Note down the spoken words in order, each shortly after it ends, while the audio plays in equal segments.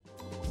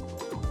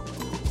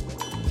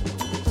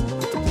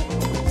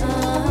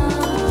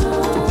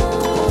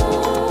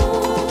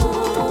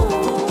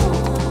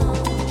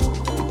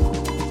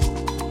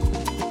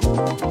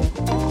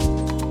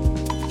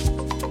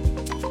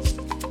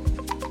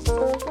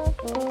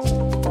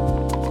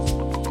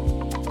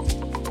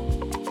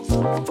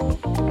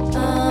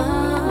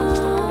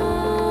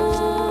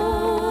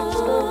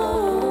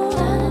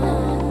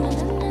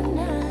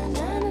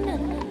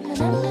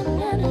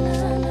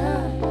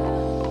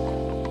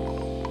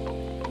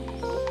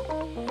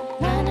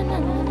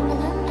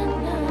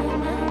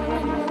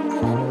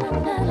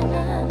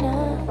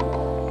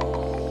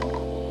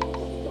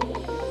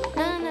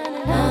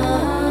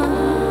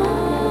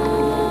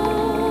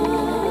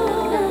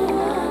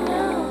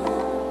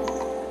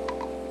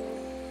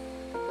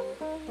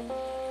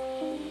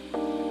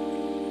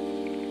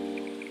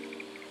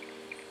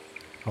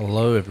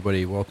Hello,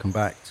 everybody. Welcome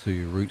back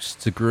to Roots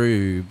to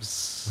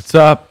Grooves. What's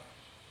up?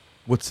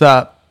 What's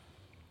up?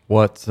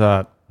 What's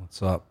up?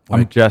 What's up?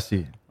 I'm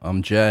Jesse.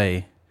 I'm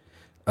Jay.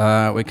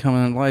 We're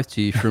coming live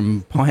to you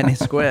from Pioneer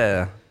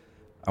Square.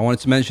 I wanted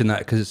to mention that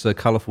because it's a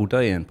colourful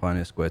day in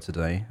Pioneer Square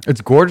today.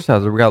 It's gorgeous out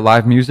there. We got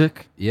live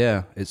music.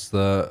 Yeah, it's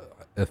the...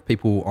 If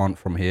people aren't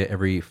from here,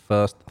 every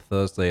first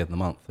Thursday of the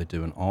month, they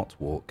do an art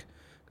walk.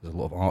 There's a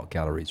lot of art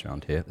galleries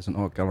around here. There's an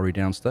art gallery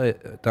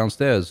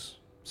downstairs.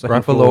 Second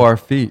Right floor, below our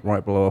feet.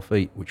 Right below our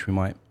feet, which we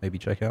might maybe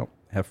check out.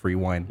 Have free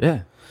wine.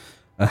 Yeah.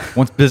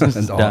 Once business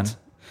is And done. art.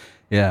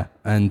 Yeah,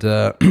 and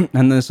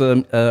and there's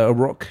a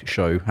rock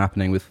show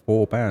happening with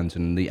 4 bands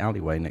in the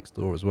alleyway next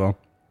door as well.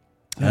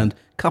 Yeah. And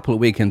a couple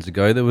of weekends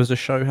ago, there was a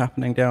show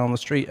happening down the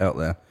street out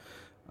there,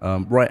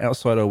 right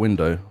outside our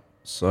window.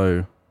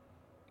 So,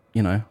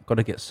 you know, got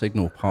to get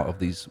signal part of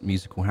these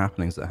musical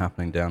happenings that are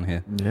happening down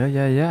here.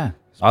 Yeah.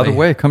 Either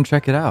way, come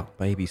check it out.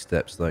 Baby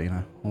steps, though, you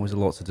know, always a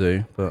lot to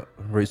do, but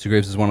Roots to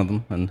Grooves is one of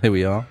them, and here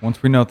we are.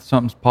 Once we know that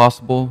something's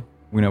possible,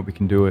 we know we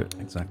can do it.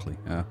 Exactly,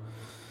 yeah.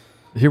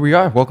 Here we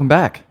are. Welcome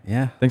back.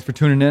 Yeah. Thanks for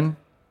tuning in.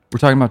 We're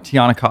talking about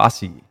Tiana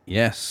Kasi.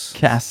 Yes.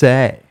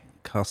 Kasi.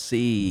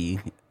 Kasi.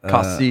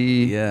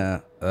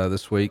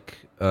 This week,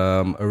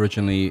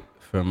 originally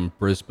from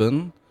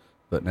Brisbane,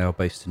 but now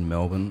based in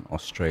Melbourne,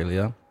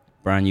 Australia.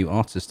 Brand new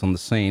artist on the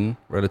scene,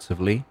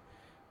 relatively.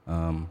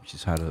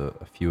 She's had a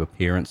few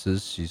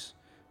appearances. She's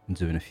been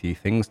doing a few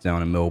things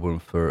down in Melbourne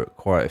for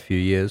quite a few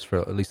years, for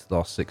at least the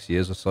last 6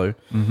 years or so.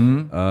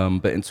 Mm-hmm.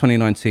 But in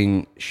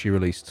 2019, she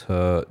released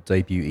her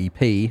debut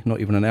EP, not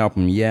even an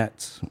album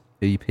yet,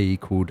 EP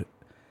called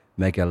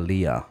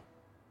Megalia.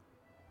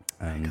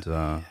 And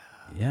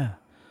yeah.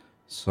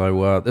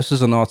 So this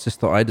is an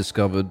artist that I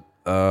discovered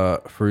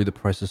through the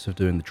process of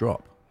doing The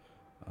Drop,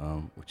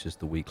 which is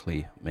the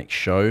weekly mix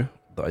show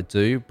that I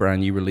do,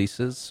 brand new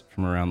releases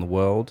from around the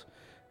world.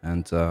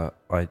 And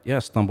I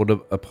stumbled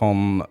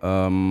upon,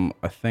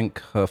 I think,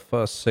 her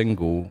first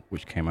single,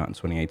 which came out in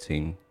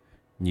 2018,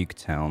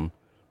 Nuketown.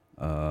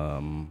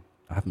 I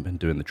haven't been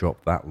doing The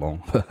Drop that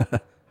long,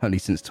 only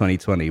since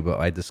 2020,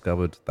 but I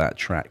discovered that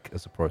track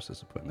as a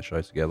process of putting the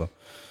show together.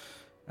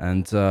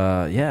 And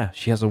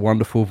she has a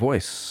wonderful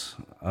voice.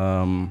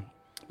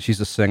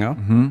 She's a singer.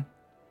 Mm-hmm.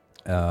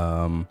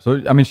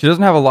 So, I mean, she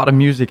doesn't have a lot of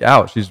music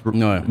out. She's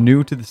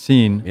new to the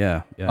scene.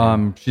 Yeah.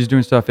 She's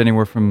doing stuff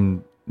anywhere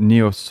from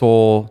neo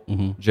soul,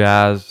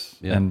 jazz,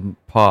 and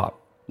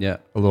pop. Yeah,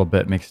 a little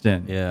bit mixed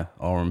in. Yeah,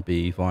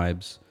 R&B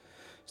vibes.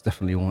 It's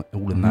definitely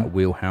all in that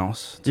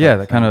wheelhouse. Yeah,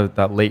 that kind of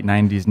that late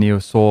 '90s neo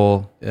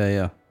soul.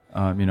 Yeah.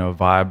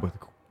 Vibe with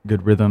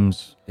good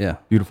rhythms. Yeah,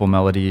 beautiful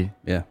melody.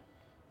 Yeah,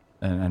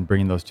 and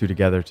bringing those two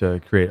together to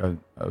create a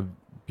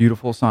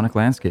beautiful sonic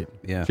landscape.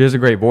 Yeah, she has a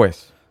great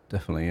voice.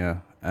 Definitely, yeah.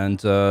 And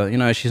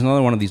she's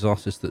another one of these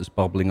artists that is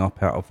bubbling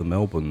up out of the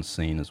Melbourne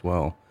scene as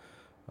well.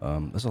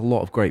 There's a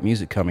lot of great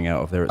music coming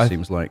out of there, it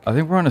seems like. I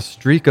think we're on a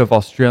streak of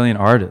Australian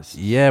artists.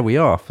 Yeah, we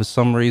are, for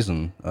some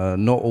reason.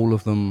 Not all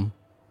of them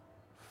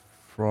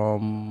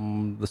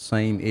from the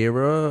same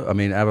era. I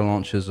mean,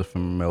 Avalanches are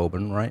from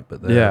Melbourne, right?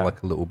 But they're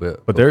like a little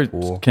bit But they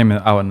came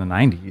out in the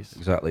 90s.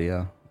 Exactly,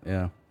 yeah.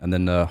 And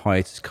then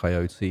Hiatus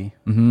Coyote.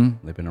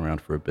 They've been around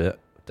for a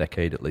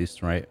decade at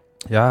least, right?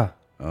 Yeah.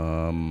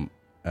 And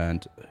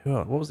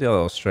what was the other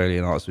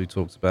Australian artist we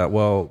talked about?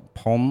 Well,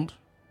 Pond,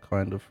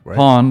 kind of, right?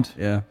 Pond,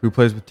 yeah. Who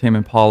plays with Tame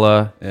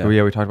Impala. Yeah. So we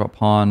talked about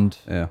Pond.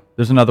 Yeah.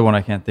 There's another one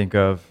I can't think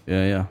of.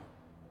 Yeah.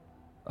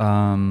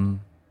 But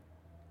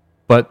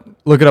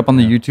look it up on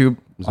the YouTube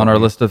on our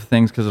list of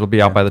things because it'll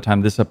be out by the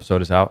time this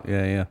episode is out.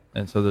 Yeah.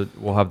 And so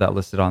we'll have that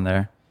listed on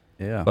there.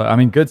 Yeah. But I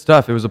mean, good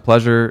stuff. It was a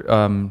pleasure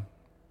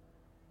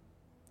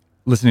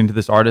listening to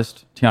this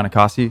artist, Tiana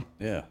Kasi.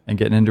 Yeah. And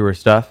getting into her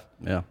stuff.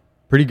 Yeah.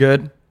 Pretty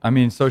good. I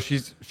mean, so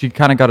she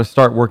kind of got to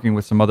start working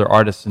with some other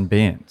artists and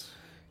bands.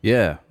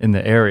 Yeah. In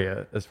the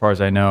area, as far as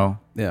I know.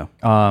 Yeah.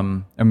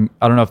 And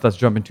I don't know if that's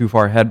jumping too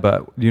far ahead,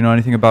 but do you know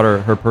anything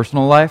about her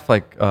personal life,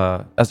 like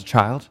as a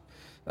child?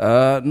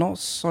 Not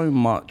so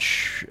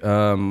much.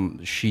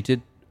 She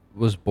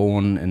was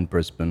born in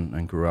Brisbane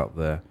and grew up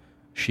there.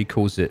 She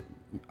calls it,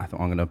 I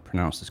think I'm going to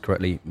pronounce this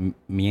correctly,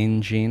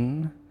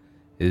 Meanjin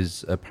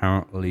is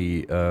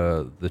apparently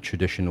the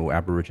traditional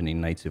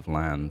Aborigine native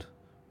land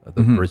that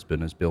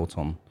Brisbane is built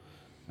on.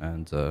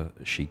 And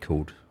she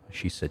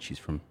said she's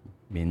from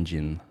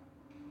Meanjin,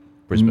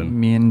 Brisbane.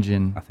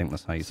 Meanjin. I think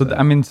that's how you say it.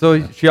 I mean,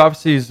 so she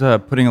obviously is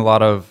putting a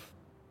lot of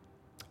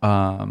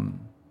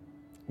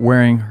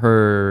wearing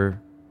her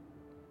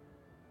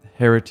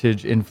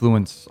heritage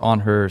influence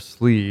on her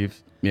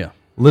sleeves, Yeah.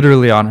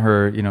 literally on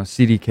her,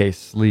 CD case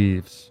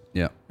sleeves,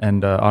 Yeah.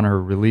 and on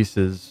her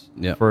releases.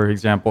 Yeah. For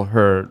example,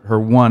 her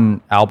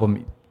one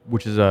album,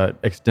 which is a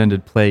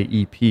extended play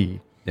EP,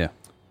 Yeah.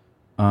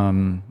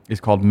 is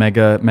called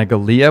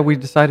Megalia. We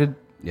decided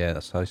Yeah.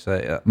 That's how you say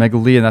it. Yeah.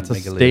 Megalia, and that's a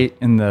Meghalaya. state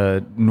in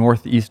the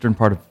northeastern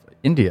part of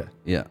India,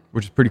 Yeah.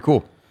 which is pretty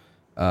cool.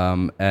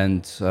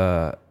 And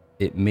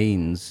it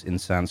means in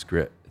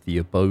Sanskrit the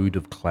abode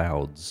of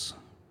clouds.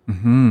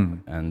 Mm-hmm.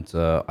 And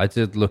I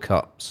did look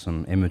up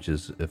some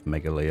images of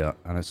Meghalaya,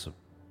 and it's a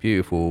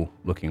beautiful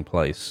looking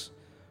place.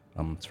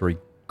 It's very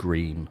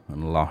green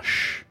and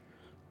lush.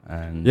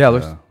 And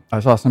Yeah, I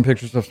saw some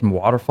pictures of some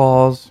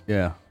waterfalls.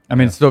 yeah, I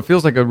mean, so it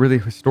feels like a really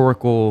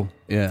historical,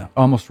 yeah,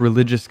 almost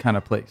religious kind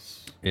of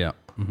place. yeah.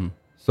 Mm-hmm.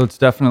 So it's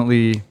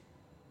definitely,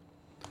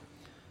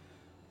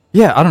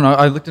 yeah, I don't know.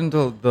 I looked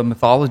into the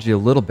mythology a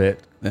little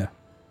bit, Yeah,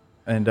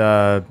 and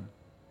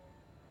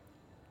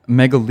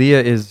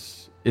Meghalaya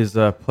is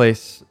a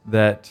place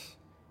that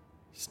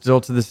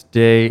still to this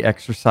day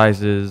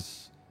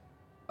exercises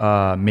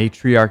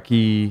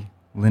matriarchy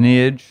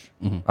lineage.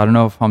 Mhm. I don't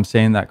know if I'm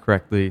saying that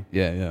correctly,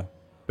 yeah, yeah,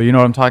 but you know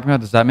what I'm talking about?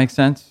 Does that make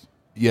sense?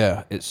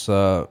 yeah. It's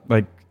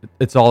Like,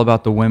 it's all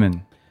about the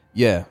women.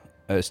 yeah.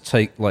 It's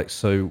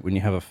so when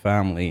you have a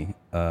family,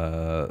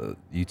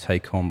 you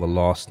take on the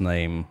last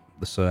name,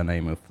 the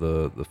surname of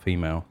the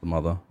female, the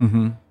mother.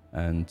 Mm-hmm.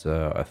 And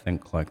I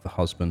think like the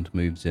husband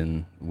moves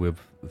in with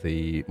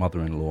the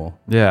mother-in-law,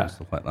 Yeah. and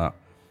stuff like that,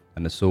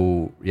 and it's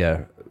all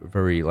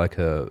very like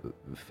a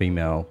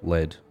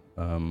female-led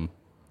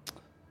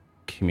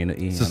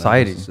community,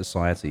 Society.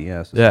 society,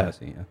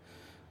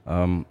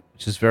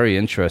 which is very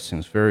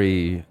interesting.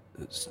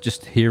 It's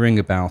just hearing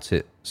about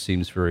it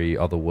seems very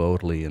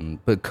otherworldly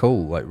but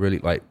cool. Like really,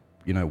 like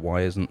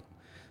why isn't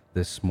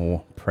this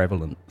more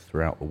prevalent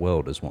throughout the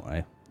world? Is what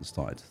I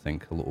started to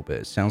think a little bit.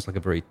 It sounds like a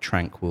very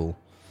tranquil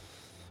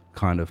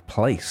kind of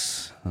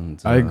place,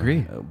 and I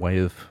agree. a way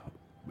of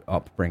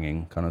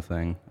upbringing kind of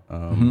thing.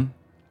 Mm-hmm.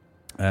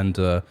 And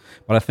but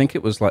I think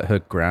it was like her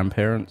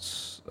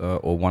grandparents,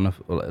 or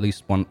at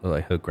least one,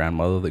 like her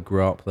grandmother that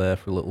grew up there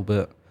for a little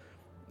bit,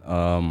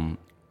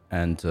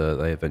 and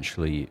they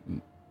eventually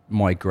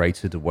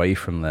migrated away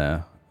from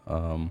there.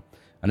 And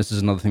this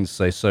is another thing to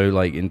say. So,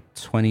 like in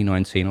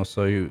 2019 or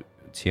so,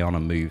 Tiana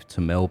moved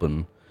to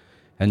Melbourne,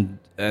 and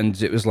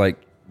it was like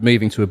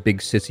moving to a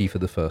big city for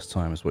the first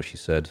time, is what she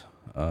said.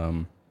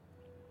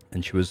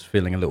 And she was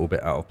feeling a little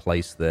bit out of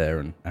place there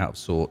and out of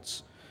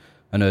sorts.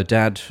 And her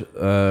dad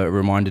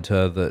reminded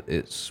her that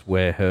it's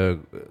where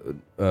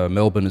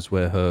Melbourne is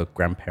where her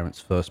grandparents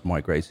first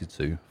migrated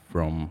to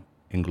from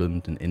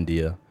England and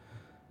India,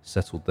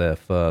 settled there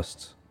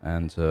first.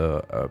 And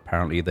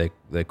apparently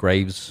their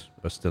graves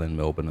are still in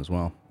Melbourne as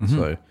well. Mm-hmm.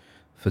 So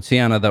for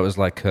Tiana, that was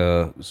like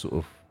a sort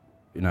of,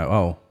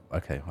 oh,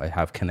 okay, I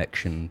have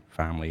connection,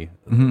 family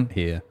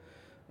here.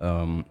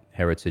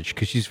 Heritage,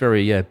 because she's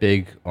very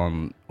big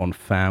on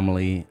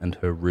family and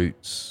her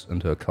roots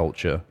and her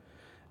culture.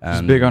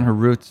 She's big on her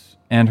roots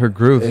and her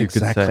grooves,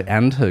 Exactly, you could say.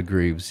 and her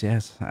grooves.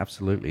 Yes,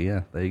 absolutely.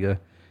 Yeah, there you go.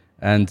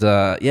 And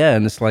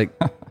and it's like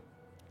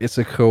it's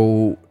a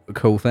cool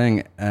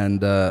thing.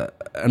 And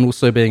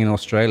also being in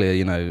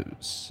Australia,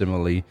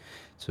 similarly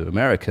to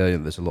America,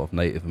 there's a lot of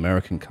Native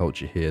American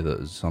culture here that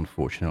is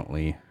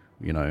unfortunately,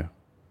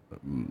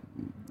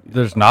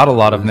 There's not a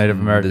lot of Native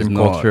American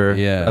not, culture,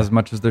 yeah. as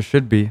much as there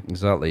should be.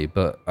 Exactly,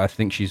 but I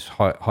think she's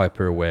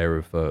hyper aware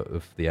of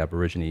the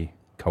Aborigine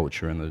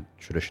culture and the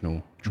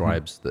traditional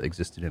tribes that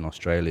existed in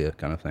Australia,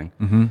 kind of thing.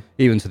 Mm-hmm.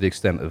 Even to the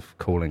extent of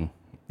calling,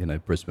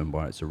 Brisbane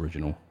by its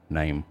original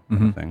name,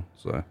 kind of thing.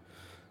 So,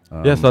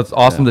 so that's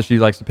awesome that she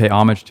likes to pay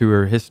homage to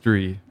her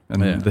history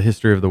and the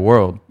history of the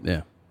world,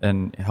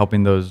 and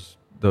helping those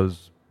the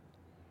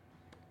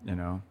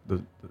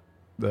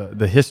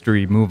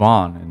history move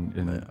on,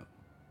 and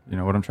you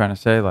know what I'm trying to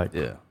say? Like,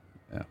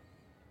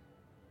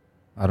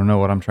 I don't know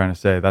what I'm trying to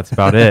say. That's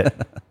about it.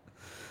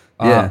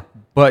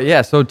 But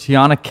so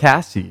Tiana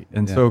Cassie,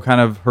 and so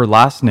kind of her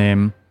last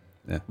name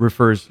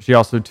refers. She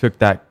also took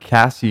that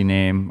Cassie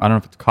name. I don't know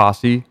if it's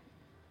Cassie,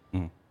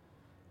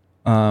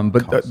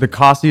 but the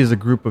Cassie is a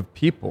group of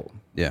people.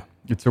 Yeah,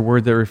 it's a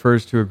word that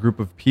refers to a group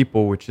of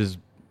people, which is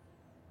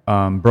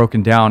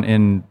broken down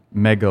in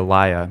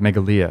Meghalaya,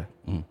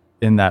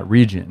 in that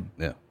region.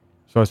 Yeah.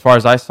 So as far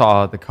as I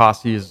saw, the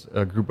Kasi is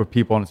a group of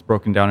people, and it's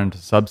broken down into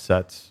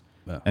subsets,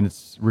 and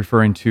it's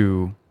referring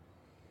to,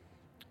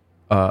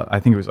 I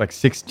think it was like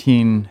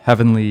 16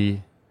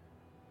 heavenly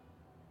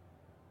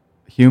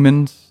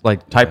humans,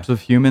 like types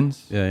of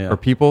humans or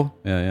people,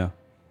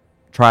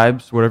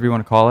 tribes, whatever you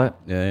want to call it.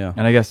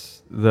 And I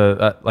guess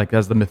like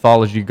as the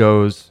mythology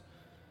goes,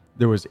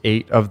 there was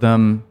 8 of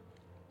them,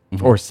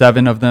 or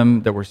 7 of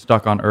them that were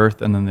stuck on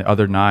Earth, and then the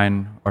other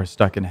 9 are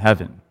stuck in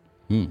heaven.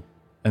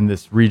 And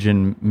this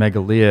region,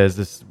 Meghalaya, is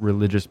this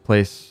religious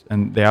place,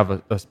 and they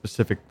have a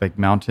specific like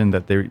mountain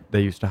that they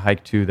used to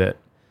hike to, that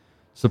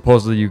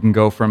supposedly you can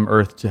go from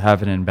Earth to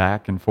heaven and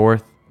back and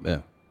forth.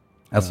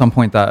 At some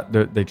point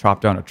that they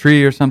chopped down a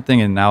tree or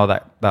something, and now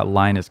that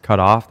line is cut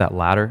off, that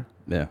ladder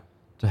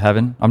to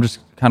heaven. I'm just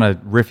kind of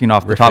riffing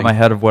off the top of my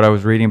head of what I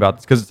was reading about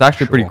this, because it's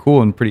actually pretty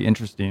cool and pretty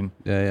interesting.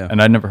 Yeah. And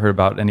I'd never heard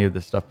about any of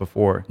this stuff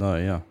before. No,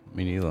 yeah,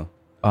 me neither.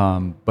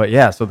 But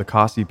yeah, so the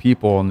Khasi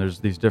people, and there's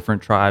these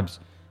different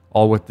tribes,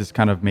 all with this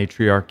kind of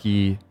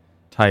matriarchy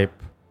type,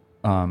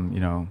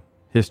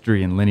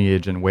 history and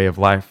lineage and way of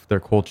life, their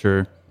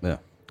culture. Yeah.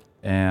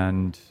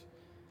 And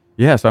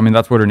yeah, so I mean,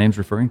 that's what her name's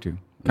referring to.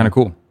 Kind of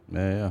cool.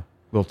 Yeah.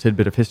 Little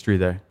tidbit of history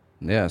there.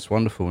 Yeah, it's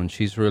wonderful, and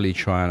she's really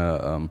trying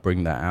to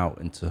bring that out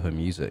into her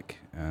music,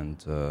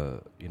 and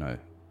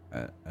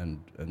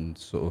and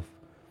sort of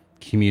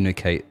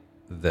communicate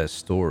their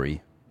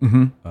story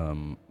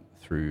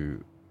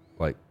through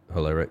like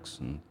her lyrics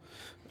and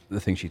the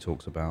things she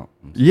talks about.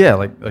 Yeah,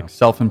 like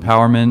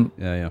self-empowerment.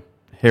 Yeah.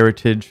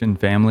 Heritage and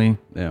family.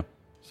 Yeah.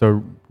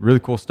 So really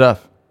cool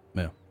stuff.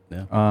 Yeah.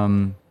 I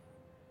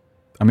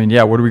mean,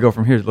 yeah. Where do we go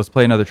from here? Let's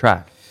play another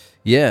track.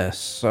 Yeah,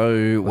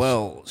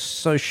 so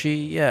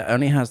she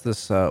only has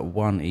this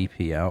one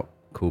EP out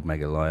called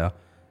Meghalaya,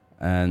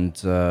 and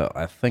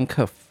I think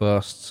her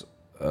first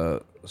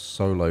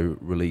solo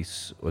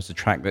release was a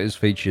track that is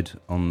featured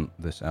on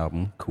this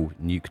album called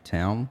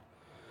Nuketown,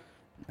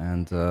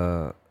 and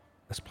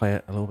let's play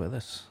a little bit of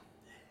this.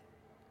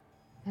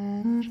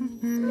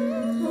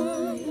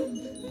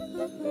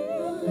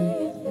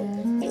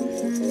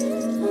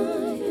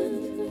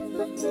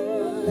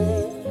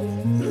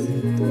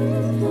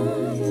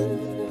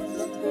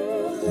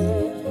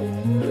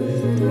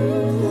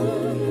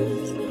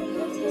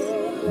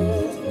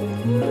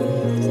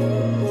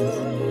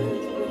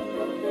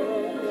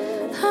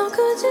 How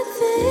could you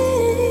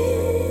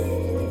think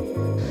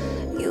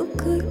you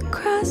could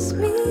cross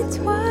me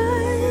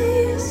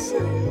twice?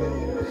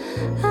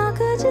 How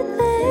could you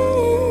think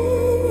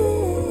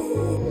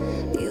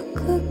you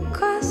could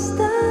cross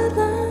the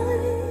line?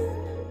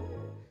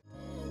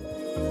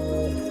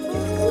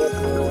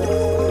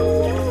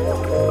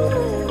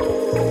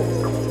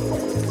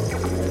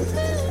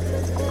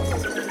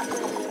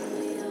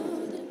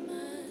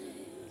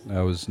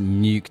 That was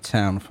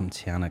Nuketown from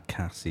Tiana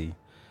Khasi.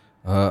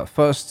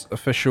 First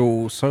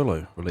official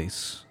solo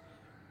release,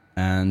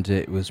 and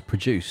it was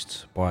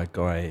produced by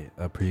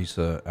a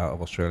producer out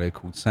of Australia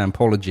called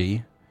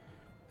Sampology,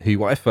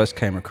 who I first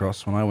came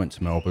across when I went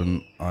to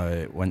Melbourne.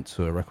 I went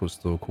to a record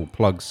store called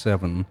Plug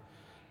 7.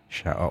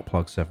 Shout out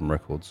Plug 7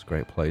 Records,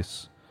 great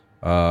place.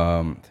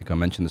 I think I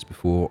mentioned this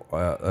before.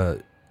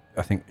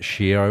 I think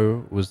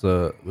Shio was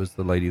the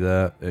lady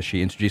there.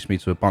 She introduced me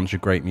to a bunch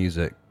of great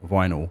music,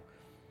 vinyl.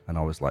 And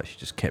I was like, she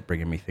just kept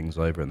bringing me things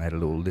over, and they had a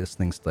little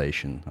listening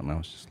station, and I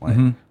was just like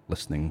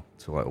listening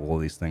to like all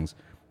these things.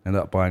 Ended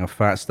up buying a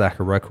fat stack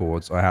of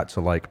records. I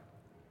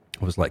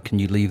was like, can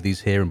you leave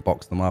these here and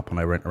box them up? And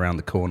I went around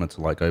the corner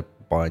to like go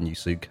buy a new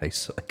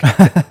suitcase.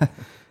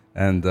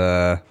 And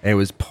it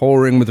was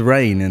pouring with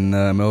rain in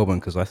Melbourne,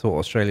 because I thought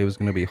Australia was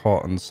going to be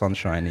hot and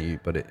sunshiny,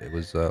 but it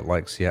was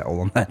like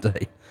Seattle on that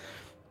day.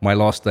 My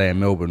last day in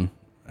Melbourne,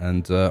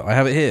 and I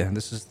have it here.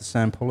 This is the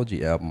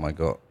Sampology album I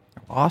got.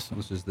 Awesome.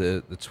 This is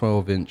the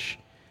 12-inch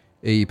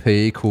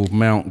EP called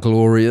Mount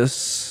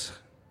Glorious.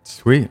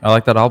 Sweet. I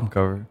like that album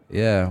cover.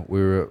 Yeah, we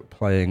were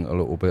playing a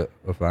little bit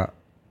of that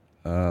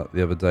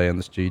the other day in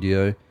the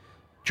studio.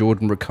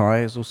 Jordan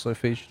Rakai is also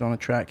featured on a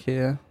track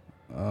here.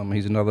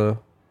 He's another,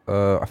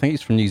 I think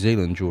he's from New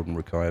Zealand, Jordan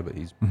Rakai, but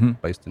he's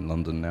based in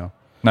London now.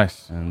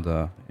 Nice. And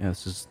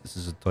this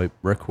is a dope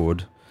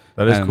record.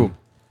 That is cool.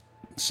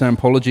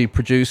 Sampology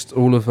produced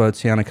all of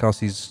Tiana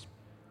Khasi's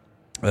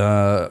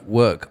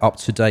work up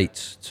to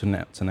date to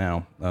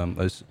now,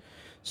 those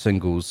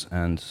singles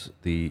and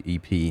the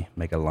EP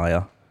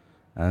Meghalaya,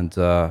 and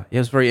it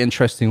was a very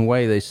interesting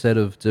way they said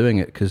of doing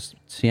it, because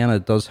Tiana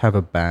does have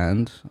a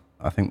band.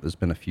 I think there's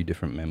been a few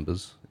different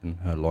members in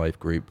her live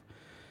group,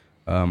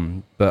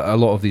 but a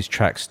lot of these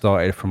tracks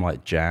started from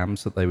like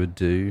jams that they would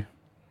do,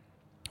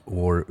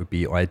 or it would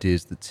be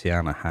ideas that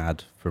Tiana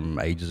had from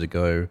ages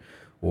ago,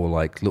 or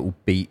like little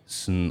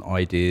beats and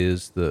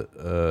ideas that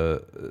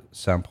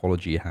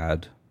Sampology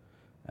had,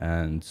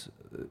 and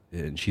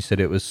she said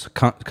it was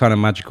kind of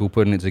magical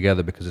putting it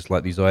together, because it's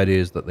like these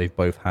ideas that they've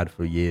both had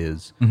for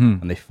years,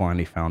 and they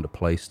finally found a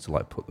place to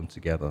like put them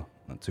together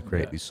and to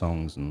create these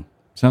songs. And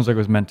sounds like it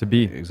was meant to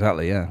be.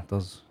 Exactly, yeah, it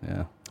does,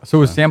 yeah. So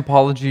was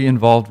Sampology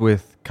involved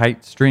with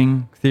Kite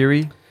String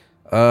Theory?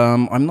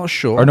 I'm not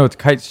sure. Or no, it's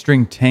Kite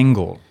String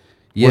Tangle.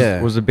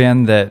 Yeah, was a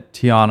band that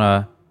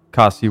Tiana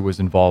Khasi was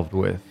involved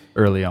with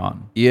early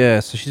on.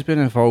 Yeah, so she's been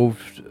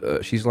involved.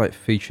 She's like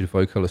featured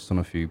vocalist on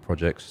a few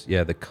projects.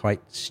 Yeah, the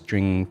Kite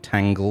String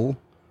Tangle,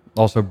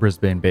 also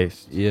Brisbane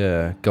based.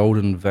 Yeah,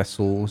 Golden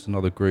Vessel is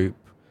another group.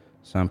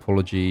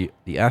 Sampology,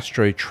 the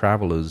Astro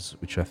Travelers,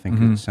 which I think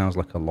it sounds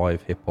like a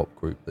live hip hop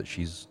group that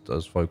she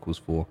does vocals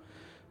for.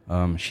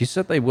 She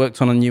said they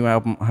worked on a new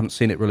album. I haven't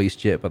seen it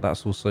released yet, but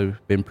that's also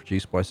been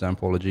produced by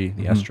Sampology.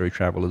 The Astro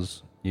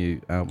Travelers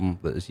new album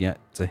that is yet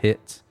to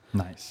hit.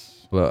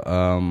 Nice. But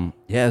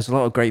yeah, there's a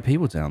lot of great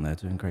people down there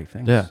doing great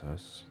things. Yeah. So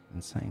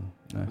insane.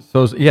 No.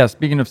 So yeah,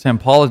 speaking of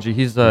Sampology,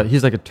 he's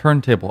like a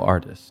turntable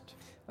artist.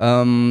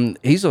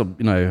 He's I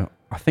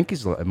think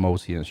he's like a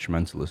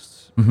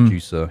multi-instrumentalist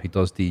producer. He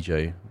does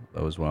DJ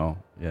though as well.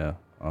 Yeah.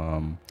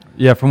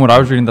 Yeah, from what I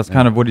was reading, that's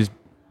kind of what he's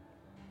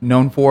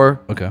known for.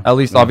 Okay. At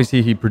least,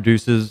 obviously, he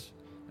produces,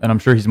 and I'm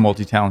sure he's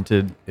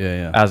multi-talented.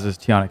 Yeah. As is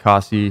Tiana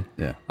Kasi.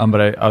 Yeah.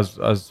 But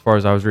as far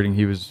as I was reading,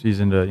 he's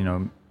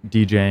into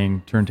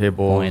DJing,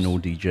 turntables,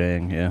 vinyl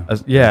DJing.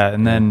 Yeah.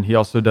 And then he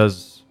also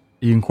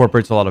he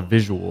incorporates a lot of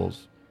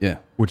visuals. Yeah.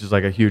 Which is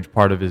like a huge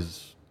part of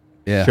his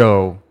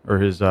show or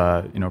his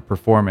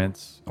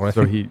performance. Well,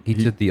 so he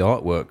did the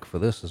artwork for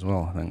this as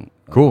well. I think.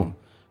 Cool.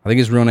 I think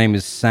his real name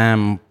is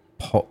Sam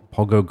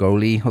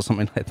Pogogoli or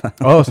something like that.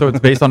 Oh, so it's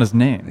based on his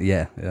name.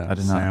 Yeah. I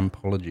did not.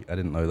 Sampology. I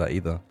didn't know that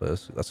either,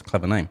 but that's a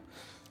clever name.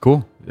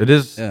 Cool. It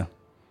is. Yeah.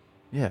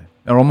 Yeah.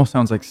 It almost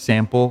sounds like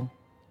sample.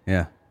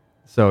 Yeah.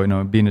 So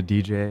being a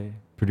DJ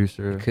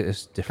producer,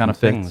 it's different kind of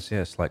things. Fits.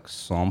 Yeah, it's like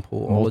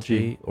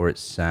sampleology or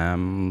it's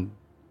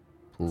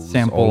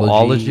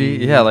sampleology.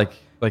 Yeah, like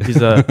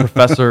he's a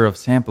professor of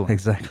sampling.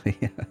 Exactly.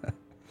 Yeah.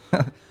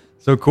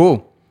 So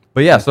cool.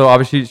 But yeah, so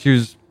obviously she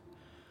was.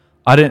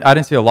 I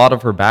didn't see a lot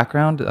of her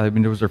background. I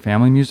mean, it was her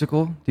family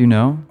musical. Do you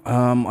know?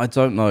 I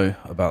don't know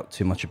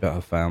too much about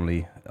her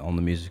family on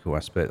the musical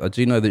aspect. I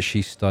do know that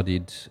she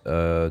studied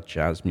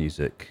jazz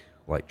music,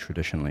 like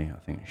traditionally. I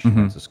think she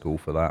went to school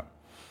for that,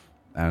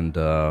 and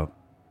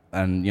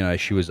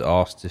she was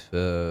asked if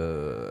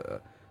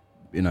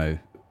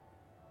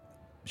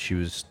she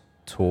was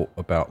taught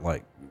about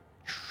like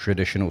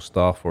traditional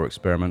stuff or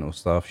experimental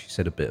stuff. She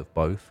said a bit of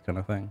both, kind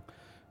of thing,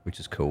 which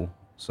is cool.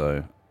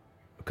 So.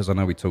 Because I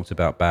know we talked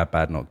about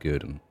Bad, Not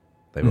Good, and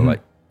they were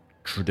like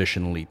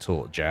traditionally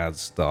taught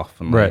jazz stuff,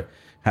 and they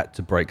had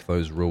to break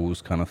those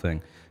rules, kind of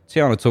thing.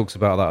 Tiana talks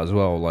about that as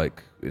well.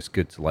 Like it's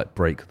good to like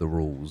break the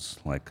rules,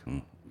 like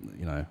and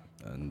you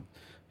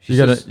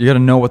gotta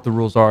know what the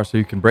rules are so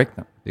you can break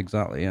them.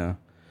 Exactly, yeah.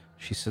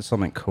 She said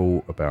something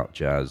cool about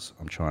jazz.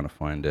 I'm trying to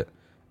find it.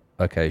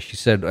 Okay, she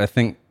said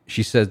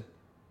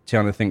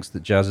Tiana thinks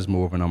that jazz is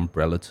more of an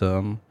umbrella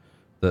term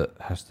that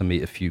has to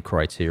meet a few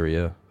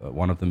criteria,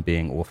 one of them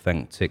being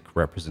authentic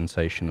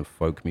representation of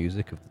folk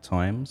music of the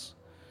times.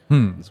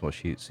 That's what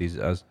she sees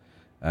it as.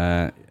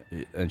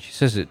 And she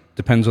says it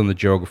depends on the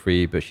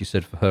geography, but she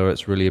said for her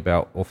it's really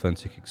about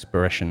authentic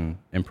expression,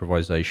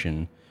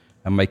 improvisation,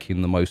 and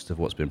making the most of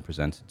what's been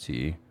presented to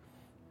you.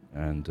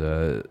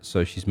 And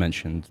so she's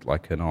mentioned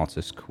like an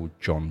artist called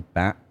John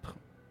Bapp,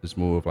 who's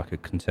more of like a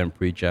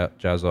contemporary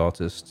jazz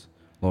artist.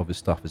 A lot of his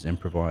stuff is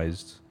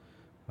improvised.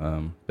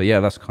 But yeah,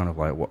 that's kind of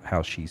like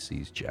how she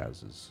sees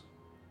jazz as.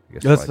 I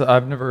guess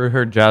I've never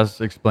heard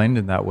jazz explained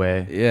in that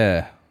way.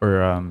 Yeah.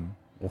 Or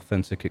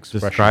authentic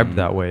expression. Described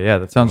that way. Yeah,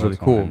 that sounds really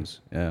cool.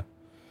 Yeah.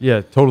 Yeah,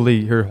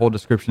 totally. Her whole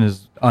description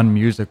is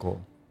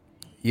unmusical.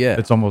 Yeah.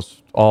 It's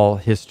almost all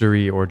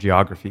history or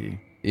geography.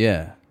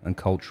 Yeah, and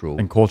cultural.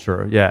 And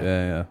culture,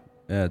 yeah.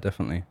 Yeah,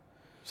 definitely.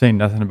 Saying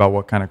nothing about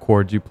what kind of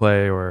chords you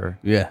play or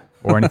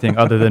anything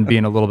other than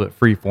being a little bit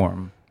free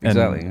form.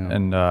 Exactly.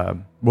 And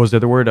what was the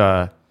other word?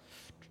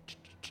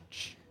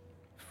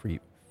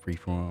 Free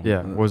form.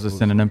 Yeah. What was the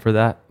synonym for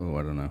that? Oh,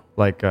 I don't know.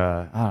 Like,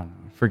 I don't know.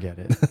 Forget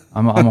it.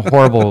 I'm a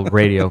horrible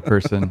radio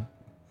person.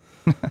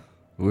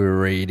 We're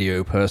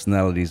radio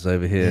personalities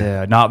over here.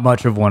 Yeah, not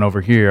much of one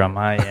over here on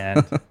my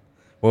end.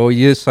 Well,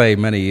 you say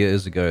many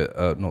years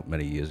ago, not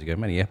many years ago,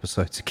 many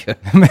episodes ago.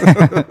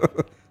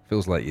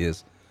 Feels like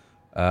years.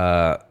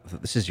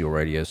 This is your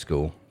radio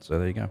school, so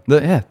there you go.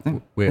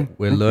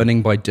 We're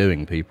learning by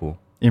doing, people.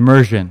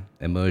 Immersion,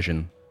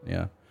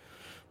 yeah.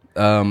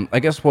 I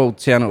guess what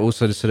Tiana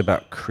also said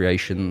about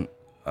creation,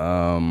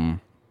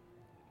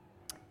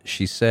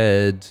 she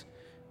said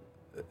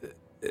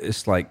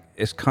it's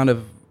kind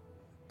of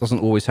doesn't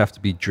always have to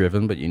be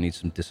driven, but you need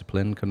some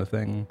discipline, kind of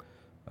thing.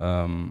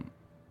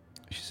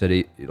 She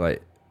said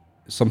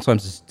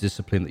sometimes it's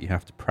discipline that you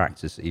have to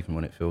practice even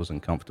when it feels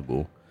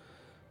uncomfortable.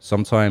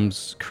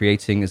 Sometimes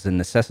creating is a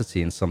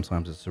necessity and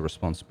sometimes it's a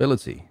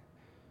responsibility.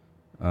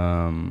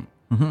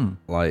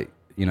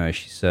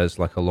 She says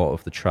like a lot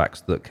of the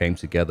tracks that came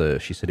together,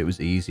 she said it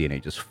was easy and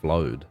it just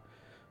flowed.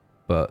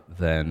 But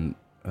then,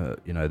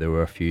 there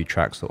were a few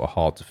tracks that were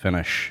hard to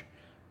finish.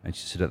 And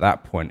she said at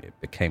that point it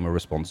became a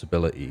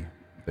responsibility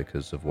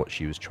because of what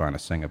she was trying to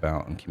sing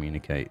about and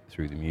communicate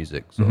through the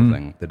music sort of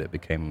thing, that it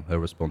became her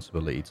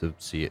responsibility to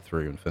see it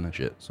through and finish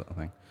it sort of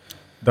thing.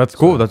 That's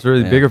cool. That's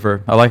really big of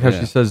her. I like how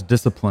she says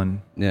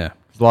discipline. Yeah.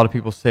 Because a lot of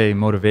people say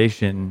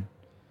motivation,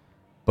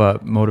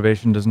 but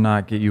motivation does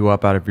not get you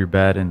up out of your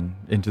bed and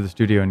into the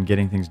studio and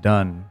getting things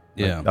done.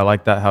 Yeah. I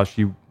like that how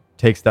she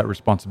takes that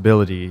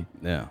responsibility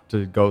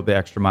to go the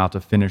extra mile to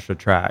finish a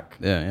track.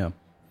 Yeah.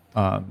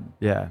 I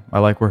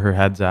like where her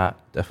head's at.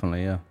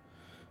 Definitely, yeah.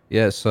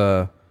 Yeah, it's,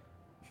 I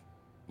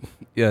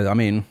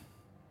mean,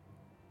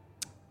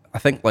 I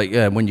think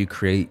when you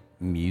create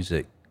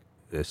music,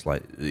 it's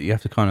like you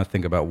have to kind of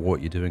think about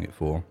what you're doing it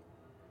for,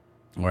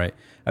 right?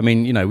 I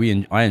mean,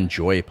 I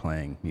enjoy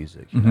playing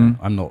music. You know?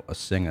 I'm not a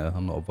singer,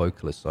 I'm not a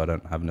vocalist, so I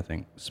don't have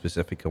anything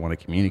specific I want to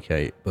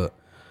communicate. But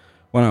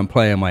when I'm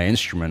playing my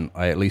instrument,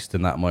 I at least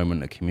in that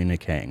moment are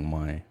communicating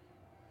my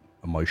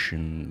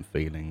emotion,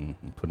 feeling,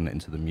 and putting it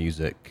into the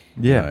music.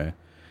 Yeah. You know?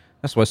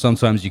 That's why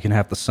sometimes you can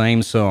have the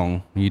same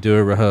song, you do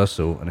a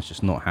rehearsal, and it's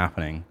just not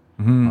happening.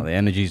 Like, the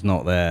energy's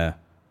not there.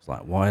 It's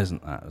like, why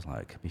isn't that? It's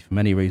like, it could be for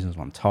many reasons.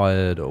 I'm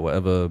tired or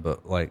whatever,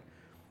 but like,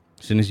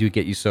 as soon as you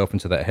get yourself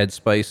into that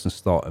headspace and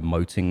start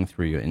emoting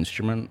through your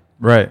instrument,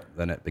 right,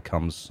 then it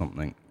becomes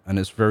something. And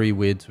it's very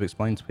weird to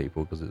explain to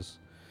people because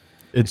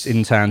it's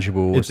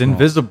intangible. It's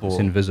invisible. It's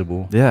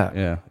invisible. Yeah.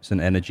 Yeah. It's an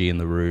energy in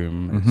the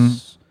room.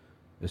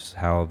 It's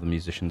how the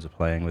musicians are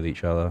playing with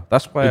each other.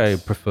 That's why I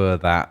prefer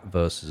that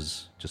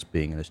versus just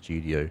being in a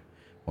studio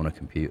on a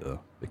computer,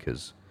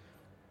 because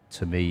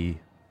to me,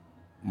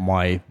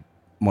 my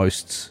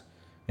most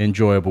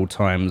enjoyable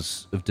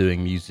times of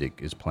doing music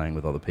is playing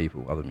with other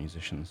people, other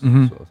musicians,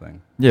 sort of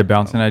thing. Yeah,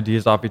 bouncing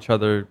ideas off each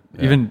other,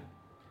 even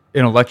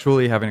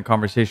intellectually having a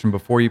conversation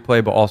before you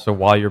play, but also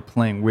while you're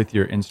playing with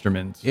your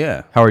instruments.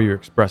 Yeah. How are you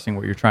expressing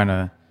what you're trying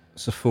to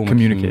It's a form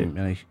communicate?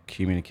 of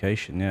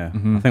communication, yeah.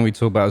 I think we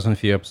talked about this in a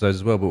few episodes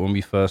as well, but when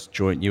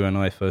you and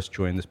I first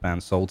joined this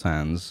band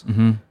Sultans,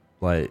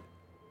 like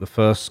the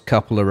first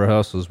couple of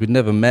rehearsals, we'd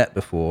never met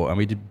before, and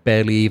we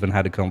barely even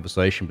had a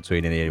conversation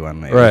between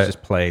anyone. It was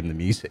just playing the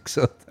music.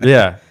 So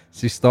yeah.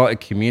 So we started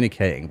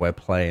communicating by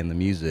playing the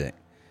music,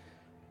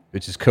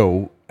 which is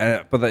cool.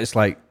 But it's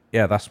like,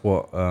 yeah, that's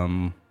what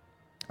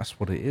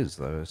it is,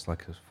 though. It's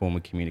like a form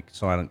of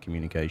silent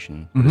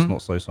communication. But it's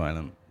not so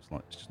silent.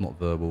 It's just not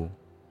verbal.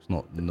 It's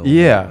not normal,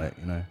 like,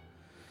 you know.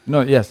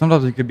 No, yeah.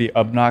 Sometimes it could be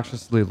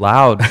obnoxiously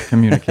loud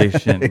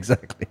communication.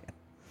 Exactly.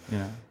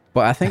 Yeah.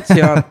 But I think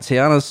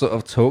Tiana sort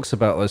of talks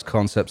about those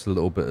concepts a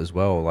little bit as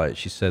well. Like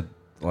she said,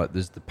 like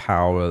there's the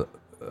power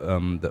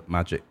the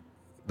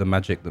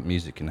magic that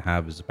music can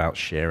have is about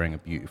sharing a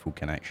beautiful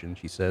connection.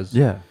 She says,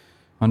 yeah,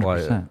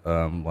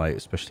 100%. Like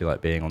especially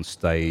like being on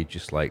stage,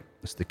 just like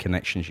it's the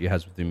connection she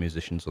has with the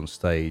musicians on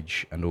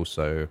stage, and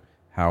also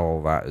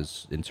how that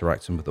is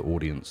interacting with the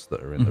audience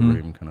that are in the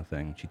room, kind of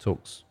thing.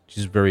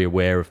 She's very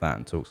aware of that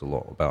and talks a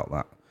lot about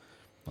that.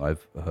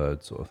 I've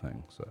heard, sort of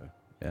thing. So.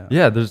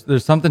 Yeah,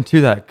 there's something to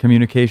that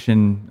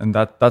communication, and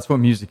that's what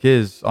music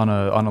is on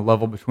a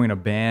level between a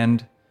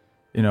band,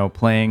 you know,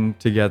 playing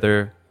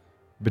together,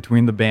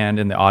 between the band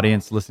and the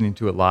audience listening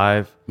to it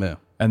live,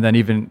 and then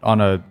even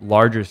on a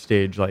larger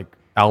stage like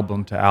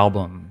album to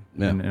album,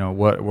 and you know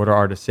what are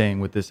artists saying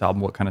with this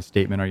album? What kind of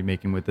statement are you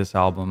making with this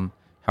album?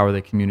 How are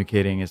they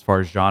communicating as far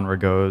as genre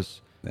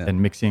goes,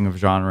 and mixing of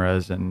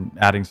genres and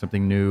adding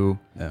something new,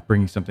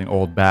 bringing something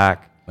old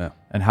back,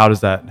 and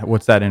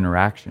what's that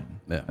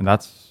interaction? And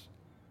that's.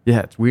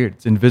 Yeah, it's weird.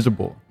 It's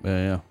invisible.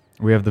 Yeah.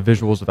 We have the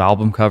visuals of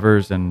album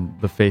covers and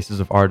the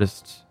faces of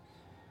artists,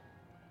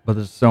 but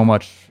there's so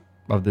much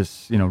of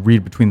this, you know,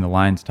 read between the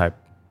lines type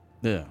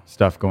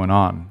stuff going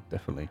on.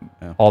 Definitely.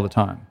 Yeah. All the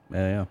time.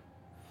 Yeah,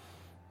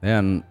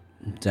 and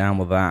down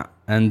with that.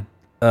 And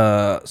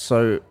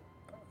so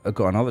I've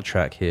got another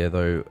track here,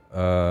 though.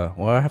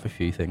 Well, I have a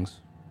few things,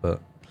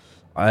 but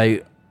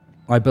I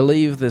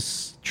believe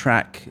this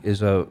track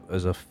is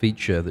a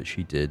feature that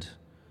she did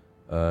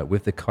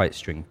with the Kite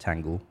String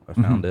Tangle. I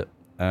found it,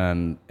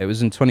 and it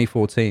was in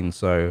 2014.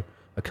 So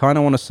I kind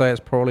of want to say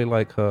it's probably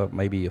like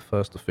maybe a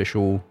first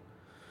official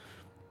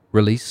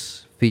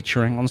release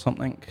featuring on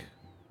something.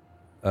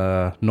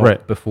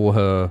 Not before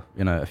her,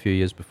 you know, a few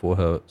years before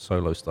her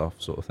solo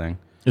stuff, sort of thing.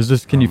 Is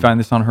this? Can you find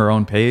this on her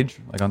own page,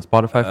 like on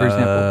Spotify, for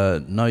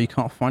example? No, you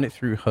can't find it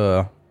through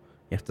her.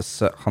 You have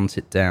to hunt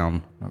it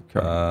down.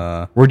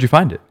 Okay. Where'd you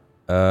find it?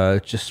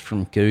 Just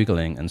from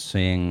Googling and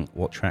seeing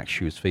what track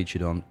she was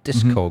featured on.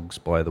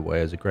 Discogs, by the way,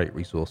 is a great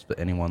resource for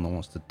anyone that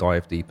wants to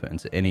dive deeper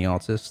into any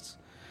artists.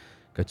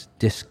 Go to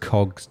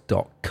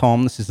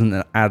discogs.com. This isn't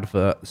an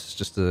advert. This is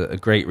just a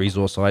great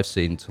resource I've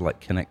seen to like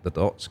connect the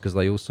dots, because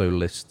they also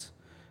list,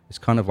 it's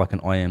kind of like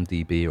an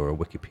IMDb or a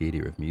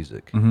Wikipedia of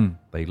music.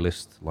 They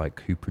list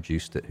like who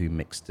produced it, who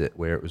mixed it,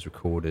 where it was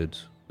recorded,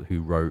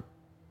 who wrote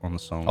on the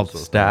song. All the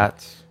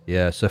stats.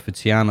 Yeah, so for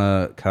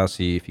Tiana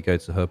Kasi, if you go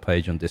to her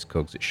page on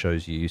Discogs, it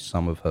shows you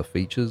some of her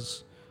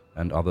features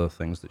and other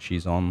things that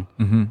she's on,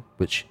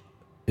 which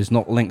is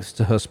not linked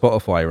to her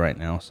Spotify right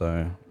now,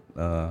 so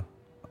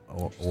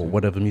or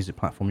whatever music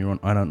platform you're on,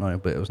 I don't know,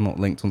 but it was not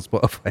linked on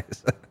Spotify.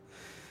 So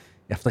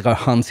you have to go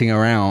hunting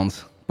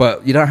around.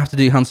 But you don't have to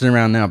do hunting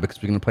around now,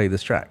 because we're going to play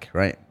this track,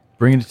 right?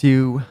 Bringing it to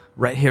you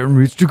right here in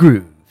Roots to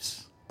Grooves.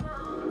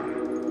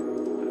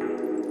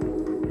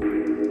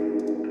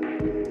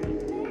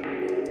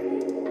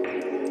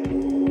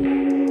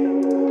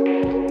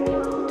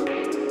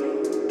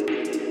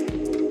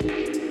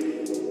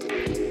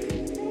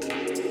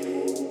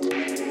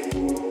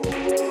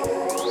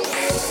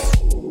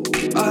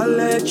 I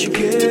let you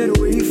get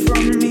away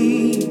from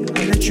me.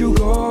 I let you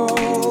go.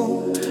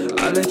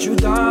 I let you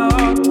down.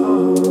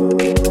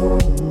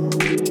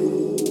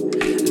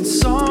 And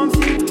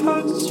something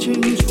has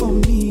changed for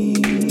me.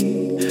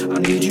 I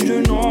need you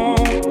to know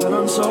that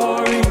I'm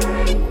sorry.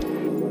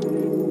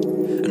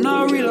 And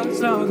I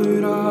realize now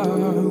that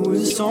I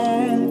was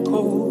stone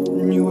cold,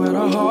 and you had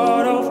a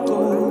heart of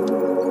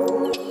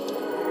gold.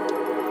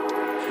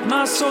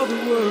 I saw the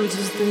words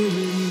as they were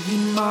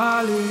leaving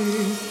my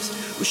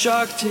lips. Wish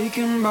I could take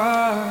them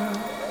back.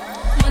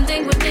 One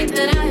thing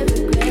that I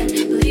regret,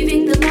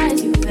 believing the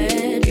lies you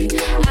fed me.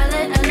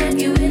 I let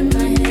you in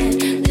my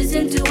head,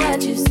 listen to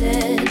what you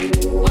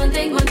said. One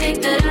thing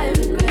that I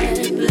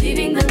regret,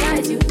 believing the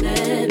lies you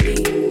fed me.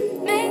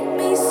 Make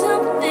me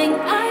something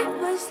I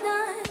was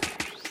not.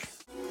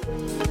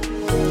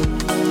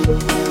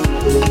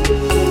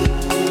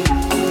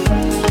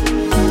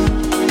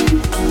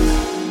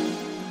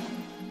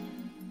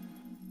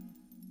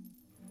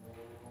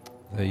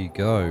 There you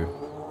go.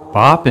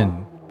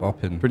 Boppin'.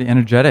 Boppin'. Pretty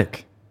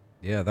energetic.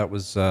 Yeah, that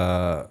was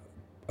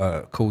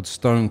called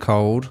Stone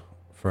Cold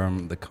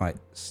from the Kite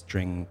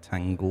String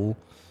Tangle.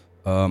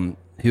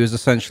 He was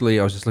essentially,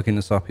 I was just looking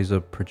this up, he's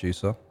a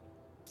producer.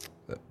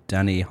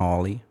 Danny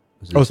Harley.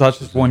 So that's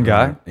just one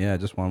guy? Yeah,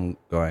 just one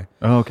guy.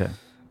 Oh, okay.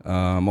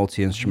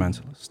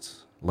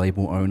 Multi-instrumentalist,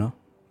 label owner.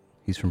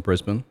 He's from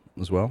Brisbane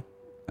as well.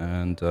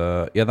 And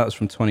yeah, that was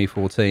from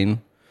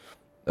 2014.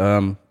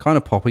 Kind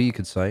of poppy, you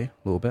could say, a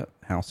little bit.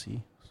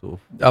 Housey, sort of.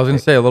 I was going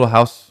to say a little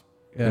house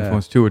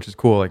influence too, which is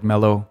cool, like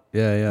mellow.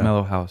 Yeah.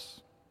 Mellow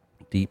house.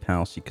 Deep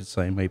house, you could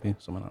say, maybe,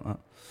 something like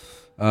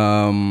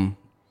that.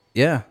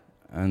 Yeah,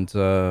 and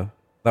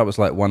that was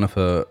like one of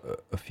a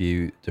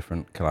few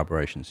different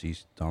collaborations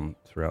he's done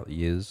throughout the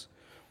years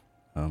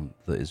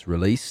that is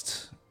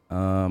released.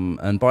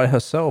 And by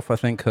herself, I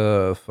think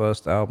her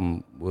first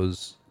album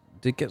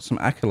did get some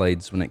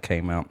accolades when it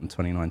came out in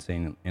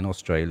 2019 in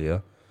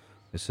Australia.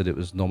 They said it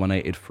was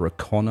nominated for a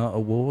Connor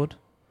Award.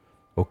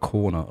 Or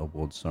Corner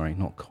Award, sorry,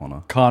 not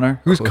Connor.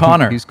 Connor? Who's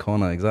Connor? Who's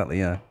Connor, exactly,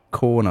 yeah.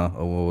 Corner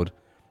Award.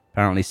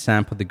 Apparently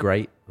Sampa the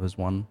Great has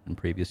won in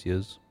previous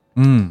years.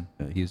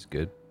 He's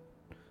good.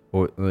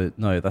 Or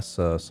no, that's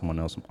someone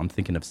else. I'm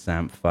thinking of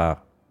Sampha,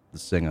 the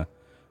singer.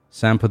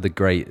 Sampa the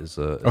Great is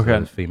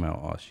a female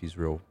artist. She's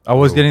real. I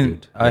was real getting.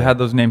 good. I had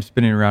those names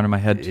spinning around in my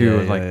head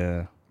too.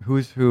 Yeah.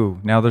 Who's who?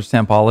 Now there's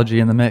Sampology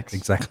in the mix.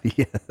 Exactly.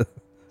 Yeah.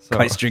 So,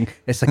 kite string.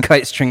 It's a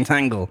kite string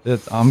tangle.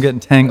 I'm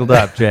getting tangled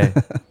up, Jay.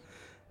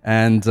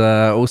 And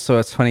also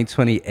a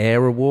 2020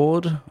 Air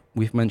Award.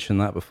 We've mentioned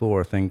that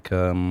before. I think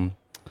the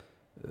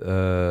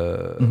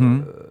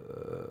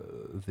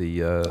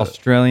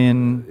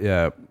Australian.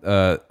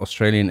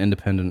 Australian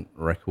Independent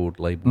Record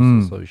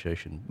Labels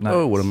Association. Nice.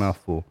 Oh, what a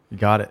mouthful! You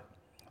got it.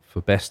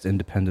 For Best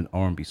Independent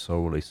R&B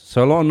Soul Release.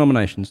 So a lot of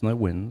nominations, no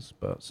wins,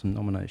 but some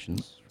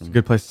nominations. It's a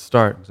good place to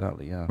start.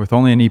 Exactly, yeah. With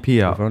only an EP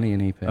out. With only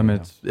an EP. I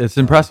mean, it's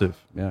impressive.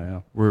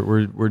 Yeah.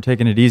 We're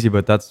taking it easy,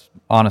 but that's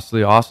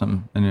honestly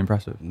awesome and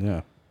impressive.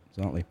 Yeah,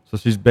 exactly. So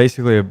she's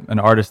basically an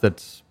artist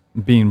that's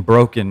being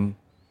broken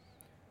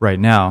right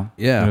now.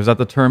 Yeah. Is that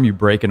the term? You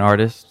break an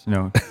artist?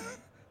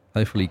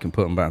 Hopefully you can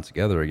put them back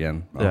together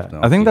again. Yeah.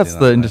 I think that's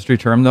the industry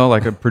term, though.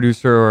 Like a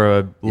producer or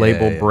a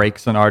label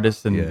breaks an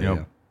artist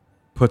and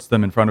puts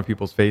them in front of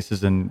people's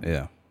faces and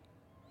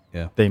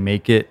they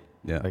make it.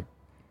 Yeah.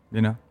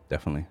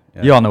 Definitely.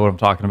 Yeah. You all know what I'm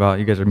talking about.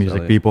 You guys are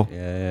music people.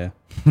 Yeah.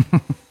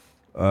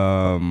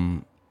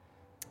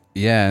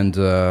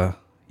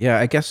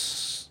 I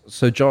guess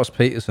so. Giles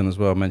Peterson as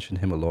well, mentioned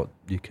him a lot.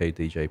 UK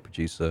DJ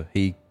producer.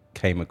 He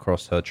came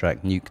across her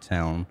track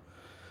Nuketown,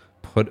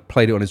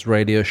 played it on his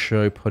radio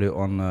show, put it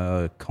on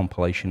a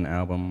compilation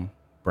album.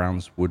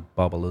 Brownswood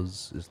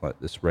Bubblers is like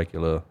this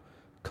regular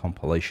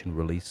compilation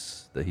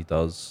release that he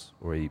does,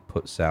 where he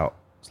puts out,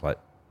 it's like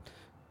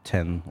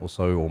 10 or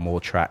so or more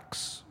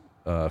tracks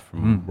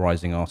from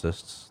rising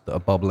artists that are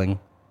bubbling.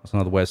 That's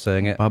another way of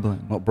saying it.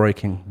 Bubbling. Not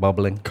breaking,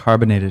 bubbling.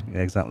 Carbonated.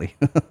 Yeah, exactly.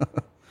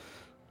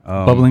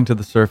 Bubbling to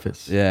the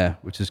surface. Yeah,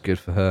 which is good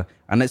for her.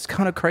 And it's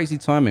kind of crazy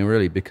timing,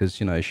 really, because,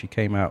 she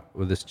came out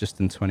with this just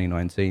in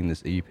 2019,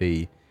 this EP,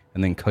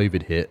 and then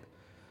COVID hit.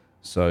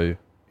 So,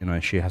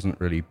 she hasn't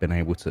really been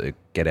able to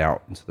get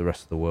out into the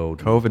rest of the world.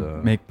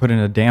 COVID putting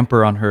a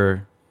damper on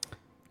her.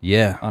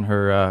 Yeah. On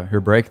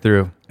her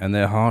breakthrough. And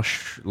their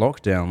harsh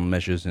lockdown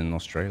measures in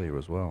Australia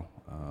as well.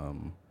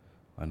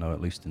 I know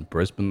at least in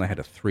Brisbane they had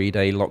a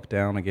 3-day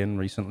lockdown again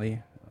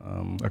recently.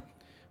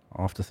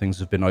 After things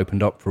have been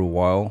opened up for a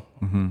while.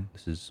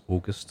 This is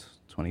August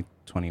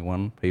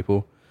 2021,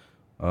 people.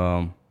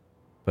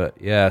 But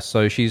yeah,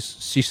 so she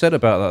said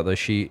about that though,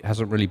 she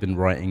hasn't really been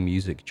writing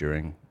music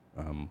during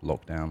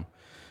lockdown,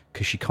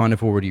 because she kind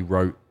of already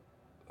wrote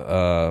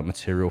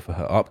material for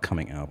her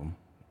upcoming album,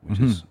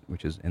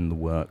 which is in the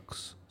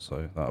works.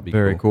 So that'll be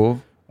very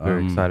cool.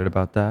 Very excited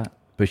about that.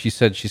 But she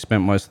said she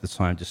spent most of the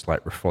time just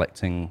like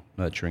reflecting,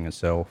 nurturing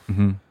herself,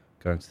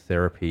 going to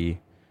therapy,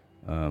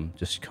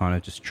 just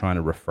trying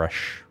to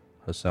refresh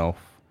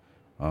herself.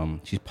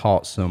 She's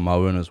part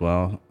Samoan as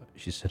well.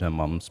 She said her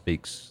mum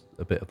speaks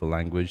a bit of the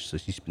language, so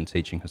she's been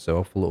teaching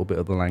herself a little bit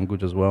of the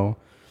language as well.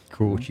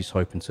 Cool. Which she's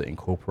hoping to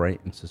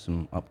incorporate into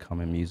some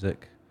upcoming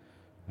music.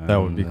 That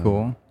would be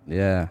cool.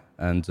 Yeah,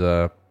 and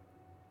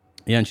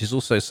and she's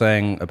also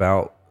saying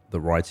about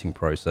the writing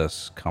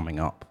process coming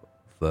up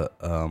that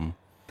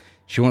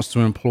she wants to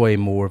employ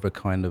more of a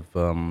kind of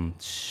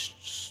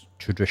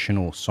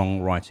traditional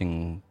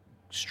songwriting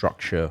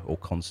structure or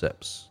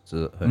concepts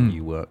to her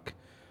new work.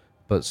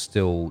 but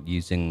still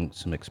using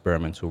some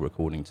experimental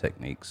recording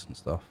techniques and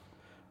stuff.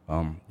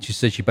 She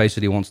said she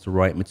basically wants to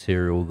write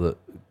material that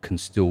can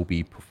still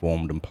be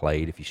performed and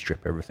played if you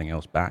strip everything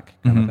else back,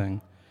 kind of thing.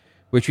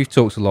 Which we've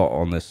talked a lot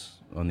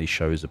on these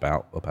shows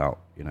about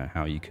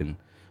how you can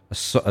a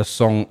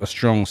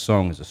strong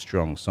song is a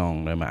strong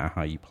song no matter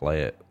how you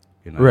play it.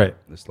 Right.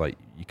 It's like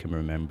you can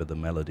remember the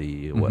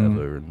melody or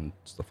whatever and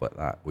stuff like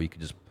that, or you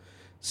could just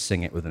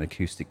sing it with an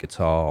acoustic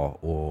guitar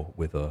or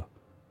with a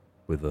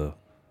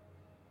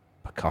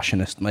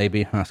percussionist,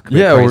 maybe. That's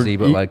crazy,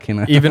 but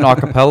even a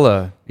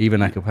cappella.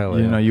 Even a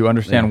cappella. You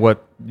understand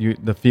what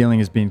the feeling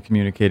is being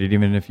communicated,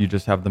 even if you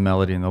just have the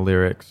melody and the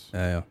lyrics.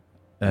 Yeah.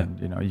 And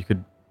you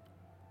could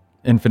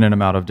infinite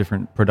amount of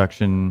different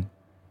production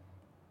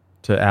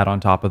to add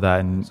on top of that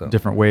in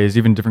different ways,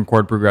 even different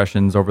chord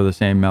progressions over the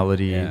same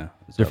melody,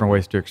 different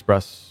ways to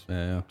express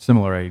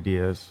similar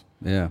ideas.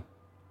 Yeah.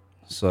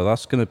 So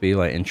that's going to be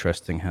like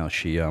interesting how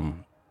she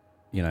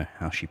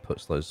how she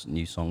puts those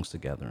new songs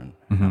together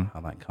and how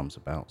that comes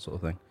about, sort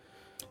of thing.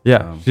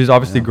 Yeah, she's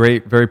obviously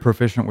great, very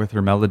proficient with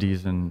her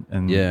melodies and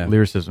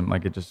lyricism.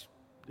 Like it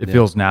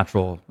feels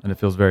natural and it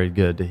feels very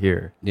good to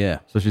hear. Yeah.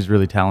 So she's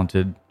really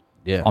talented.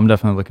 Yeah. I'm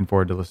definitely looking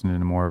forward to listening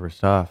to more of her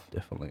stuff.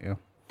 Definitely, yeah.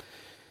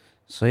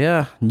 So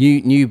yeah,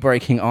 new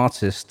breaking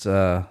artist,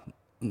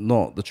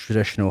 not the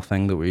traditional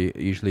thing that we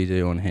usually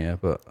do on here,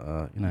 but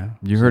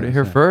you heard it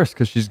here first,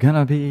 because she's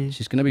gonna be.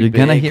 You're big.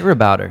 gonna hear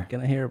about her.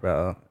 Gonna hear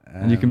about her.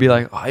 And you can be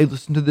like, oh, I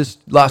listened to this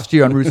last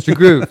year on Roots to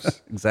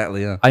Grooves.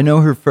 Exactly, yeah. I know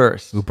her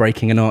first. We're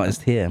breaking an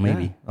artist here,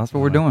 maybe. Yeah, that's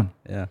what we're doing.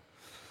 Yeah.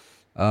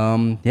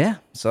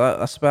 So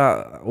that's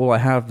about all I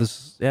have.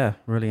 There's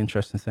really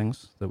interesting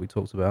things that we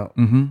talked about.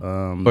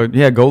 But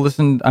yeah, go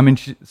listen. I mean,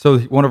 so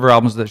one of her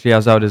albums that she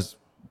has out is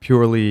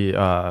purely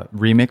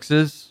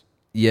remixes.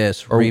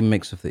 Yes,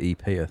 remix of the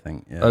EP, I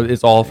think. Yeah.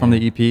 It's all from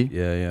the EP.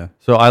 Yeah.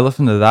 So I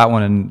listened to that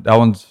one, and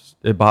that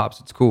it bops.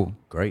 It's cool.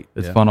 Great.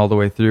 It's fun all the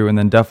way through. And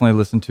then definitely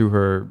listen to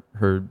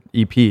her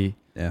EP.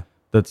 Yeah.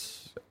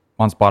 That's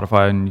on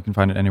Spotify, and you can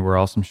find it anywhere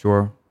else, I'm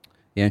sure.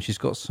 Yeah, and she's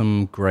got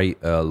some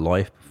great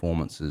live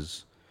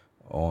performances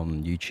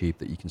on YouTube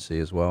that you can see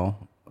as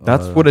well.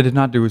 That's what I did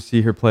not do, was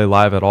see her play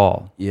live at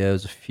all. Yeah,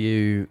 there's a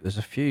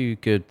few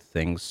good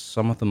things.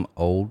 Some of them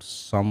old.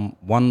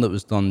 One that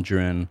was done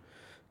during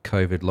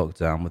COVID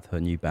lockdown with her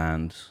new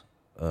band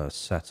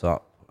set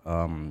up,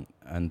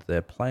 and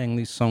they're playing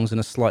these songs in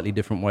a slightly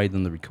different way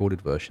than the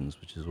recorded versions,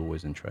 which is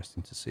always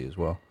interesting to see as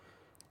well.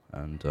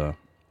 And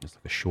it's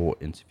like a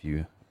short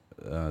interview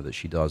that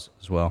she does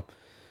as well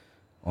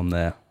on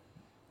there.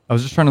 I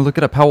was just trying to look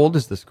it up. How old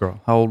is this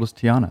girl? How old is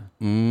Tiana?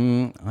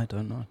 I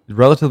don't know.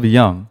 Relatively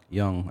young.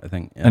 Young, I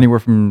think. Yeah. Anywhere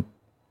from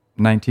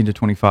 19 to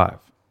 25.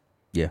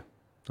 Yeah,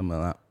 something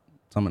like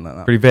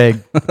that. Pretty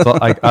vague. So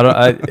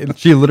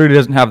she literally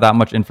doesn't have that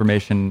much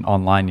information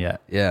online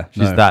yet. Yeah,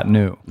 she's that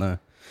new. No,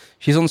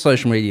 she's on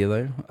social media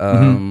though.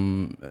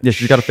 Yeah,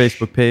 she's got a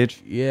Facebook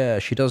page. Yeah,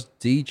 she does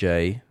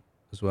DJ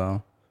as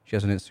well. She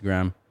has an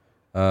Instagram.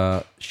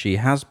 She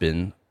has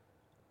been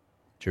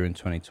during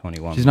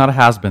 2021. She's not a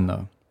has-been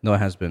though. No, it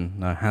has been.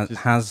 No,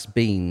 has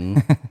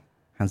been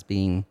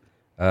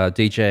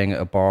DJing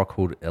at a bar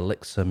called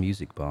Elixir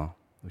Music Bar,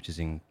 which is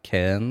in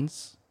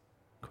Cairns,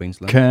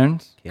 Queensland.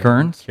 Cairns. I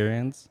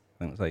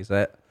think that's how you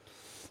say it.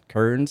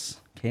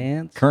 Cairns.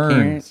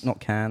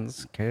 Not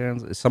Cairns.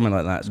 Cairns. It's something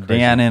like that. It's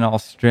crazy. Down in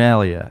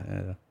Australia.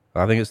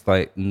 Yeah. I think it's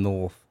like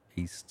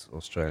northeast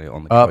Australia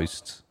on the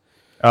coast.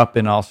 Up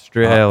in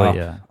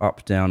Australia.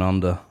 Up, down,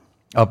 under.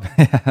 Up.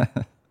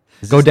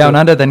 Go down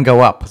under, then go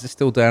up. Is it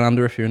still down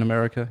under if you're in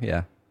America?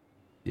 Yeah.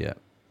 Yeah.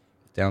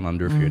 Down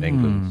under if you're in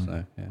England.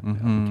 So, yeah, I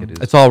think it is.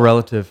 It's all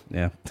relative.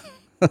 Yeah.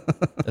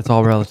 It's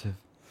all relative.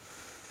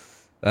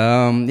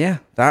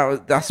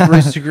 That's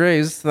Roots to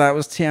Grooves. That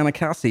was Tiana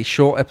Cassie.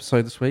 Short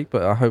episode this week,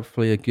 but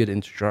hopefully a good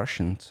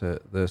introduction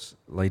to this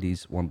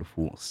lady's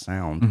wonderful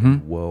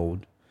sound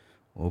world.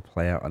 We'll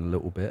play out in a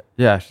little bit.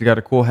 Yeah, she's got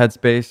a cool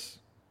headspace,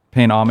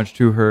 paying homage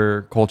to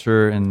her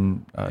culture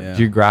and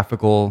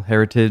geographical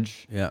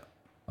heritage. Yeah.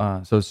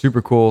 So it's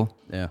super cool.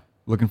 Yeah.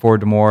 Looking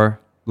forward to more.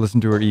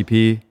 Listen to her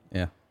EP.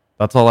 Yeah.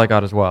 That's all I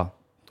got as well.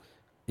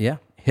 Yeah.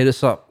 Hit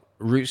us up,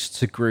 roots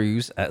to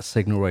grooves at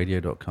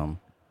signalradio.com.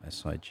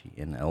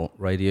 SIGNL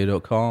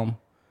radio.com.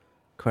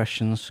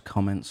 Questions,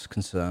 comments,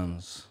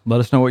 concerns. Let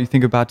us know what you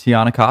think about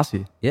Tiana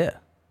Cassie. Yeah.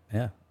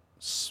 Yeah.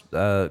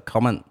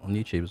 Comment on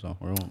YouTube as well.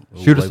 We're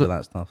all Shoot us over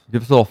that stuff.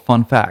 Give us a little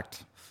fun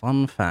fact.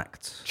 Fun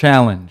fact.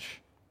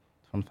 Challenge.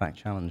 Fun fact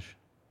challenge.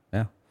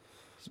 Yeah.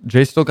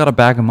 Jay still got a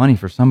bag of money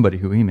for somebody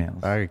who emails.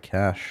 Bag of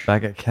cash.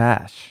 Bag of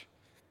cash.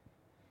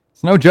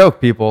 It's no joke,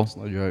 people. It's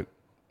no joke.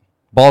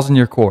 Balls in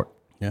your court.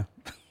 Yeah.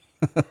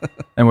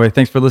 Anyway,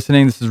 thanks for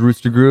listening. This is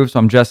Roots to Grooves.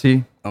 I'm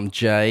Jesse. I'm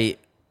Jay.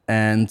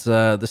 And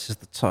this is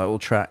the title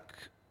track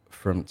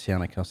from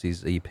Tiana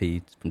Cassie's EP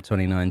from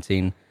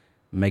 2019,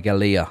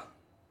 Megalia.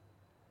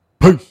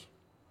 Peace.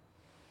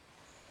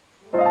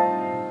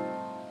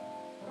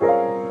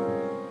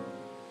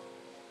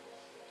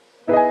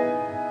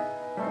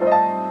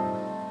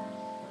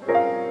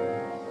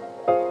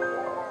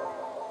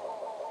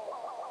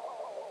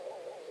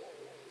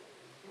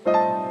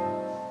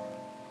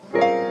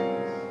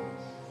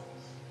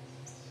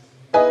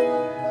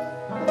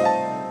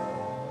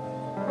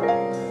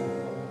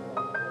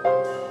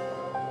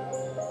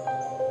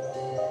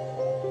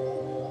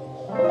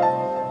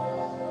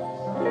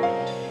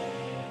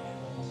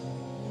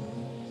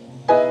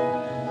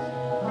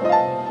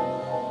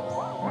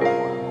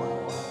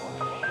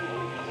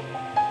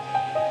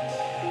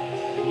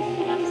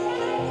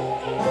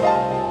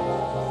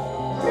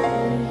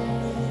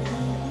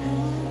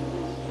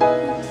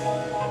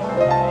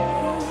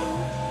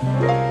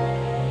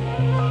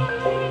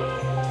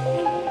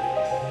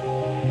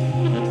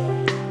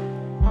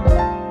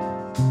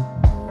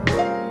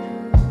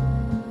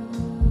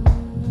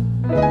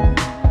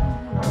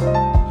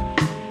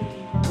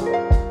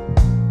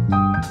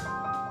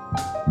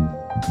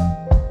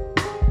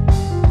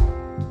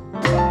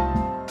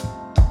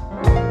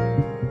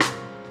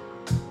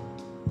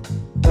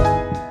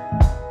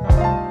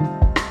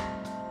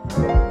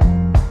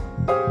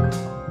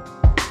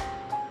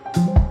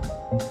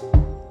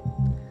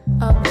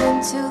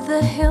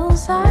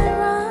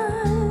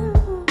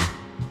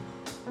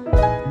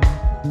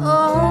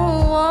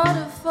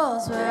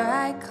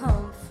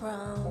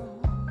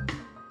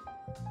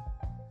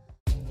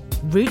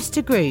 Roots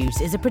to Grooves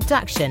is a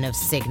production of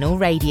Signal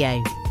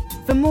Radio.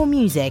 For more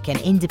music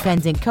and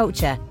independent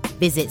culture,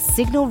 visit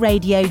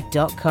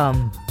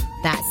signalradio.com.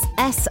 That's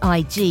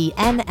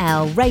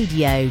signal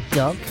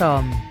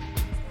radio.com.